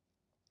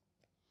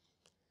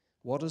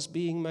 What is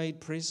being made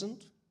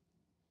present?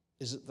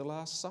 Is it the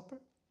Last Supper?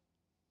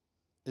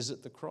 Is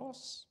it the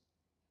cross?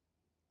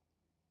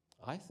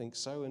 I think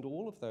so, and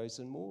all of those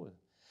and more.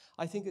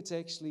 I think it's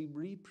actually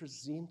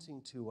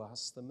representing to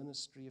us the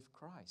ministry of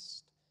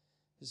Christ,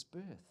 his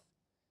birth,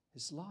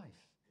 his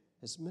life,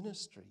 his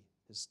ministry,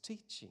 his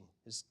teaching,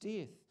 his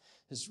death,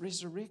 his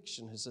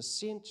resurrection, his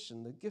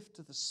ascension, the gift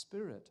of the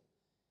Spirit.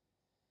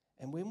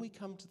 And when we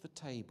come to the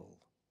table,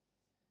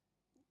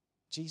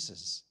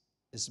 Jesus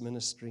is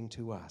ministering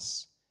to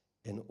us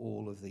in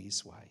all of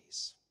these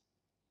ways.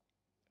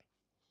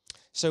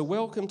 So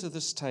welcome to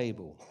this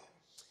table.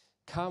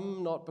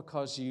 Come not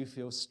because you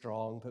feel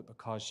strong, but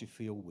because you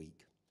feel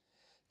weak.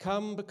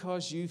 Come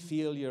because you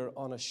feel you're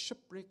on a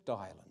shipwrecked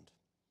island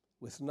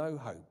with no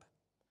hope.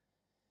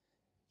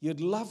 You'd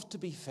love to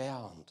be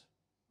found.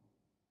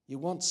 You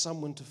want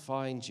someone to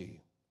find you.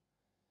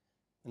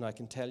 And I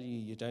can tell you,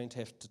 you don't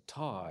have to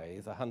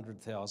tithe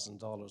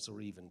 $100,000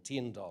 or even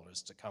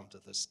 $10 to come to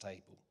this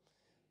table.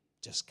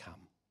 Just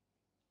come.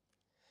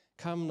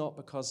 Come not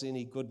because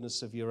any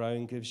goodness of your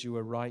own gives you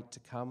a right to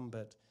come,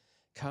 but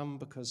come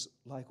because,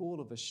 like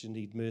all of us, you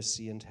need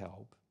mercy and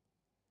help.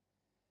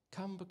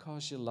 Come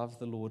because you love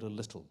the Lord a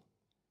little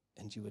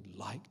and you would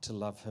like to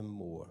love him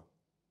more.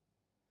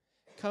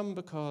 Come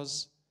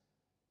because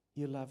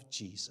you love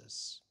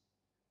Jesus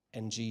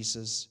and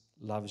Jesus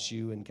loves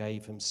you and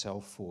gave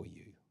himself for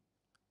you.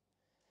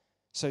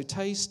 So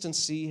taste and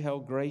see how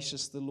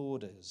gracious the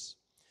Lord is.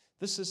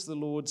 This is the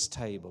Lord's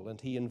table, and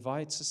he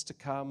invites us to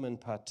come and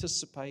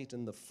participate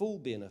in the full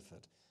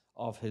benefit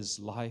of his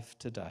life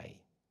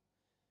today.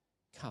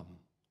 Come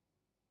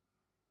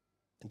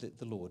and let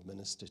the Lord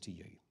minister to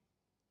you.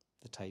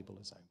 The table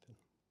is open.